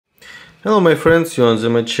Hello my friends, you're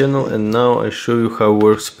on my channel, and now I show you how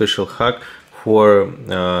works special hack for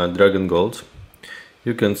Dragon Gold.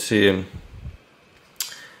 You can see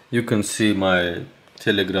my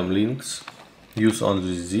Telegram links. Use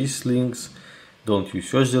only these links. Don't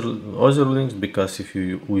use other links, because if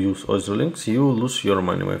you use other links you will lose your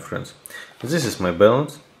money, my friends. This is my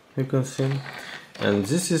balance, you can see, and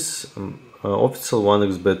this is official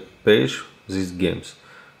 1xBet page. These games.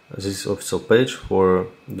 This official page for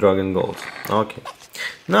Dragon Gold. Okay,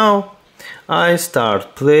 now I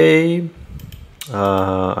start play.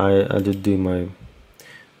 I did do my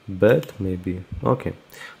bet, maybe. Okay,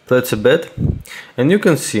 let's bet, and you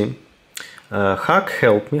can see hack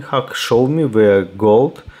help me, hack show me where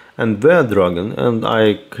gold and where dragon, and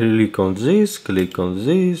I click on this,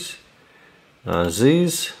 this,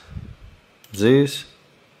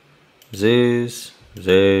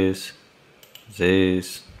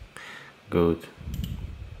 this. Good.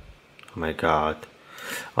 Oh my god.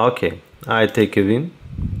 Okay, I take a win.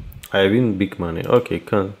 I win big money. Okay,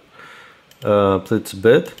 let's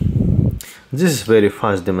bet. This is very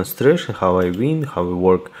fast demonstration how I win, how we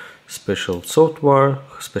work special software,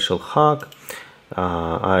 special hack.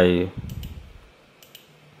 I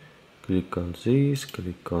click on this,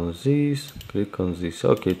 click on this, click on this.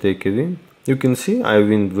 Okay, take a win. You can see I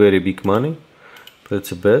win very big money.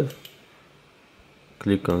 Let's bet.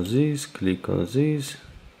 Click on this, click on this,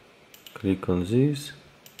 click on this,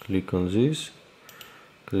 click on this,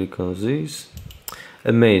 click on this.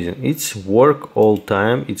 Amazing. It's work all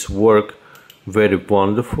time. It's work very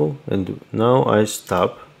wonderful. And now I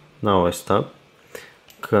stop. Now I stop.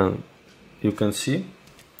 You can see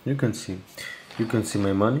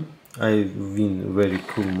my money. I win very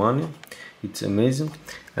cool money. It's amazing.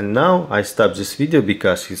 And now I stop this video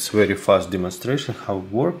because it's very fast demonstration how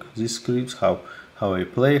work these scripts, how I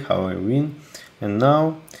play, how I win. And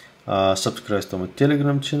now subscribe to my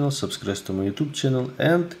Telegram channel, subscribe to my YouTube channel,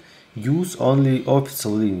 and use only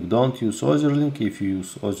official link. Don't use other link. If you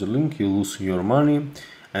use other link you lose your money,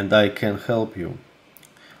 and I can help you.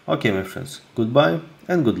 Okay my friends, goodbye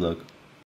and good luck.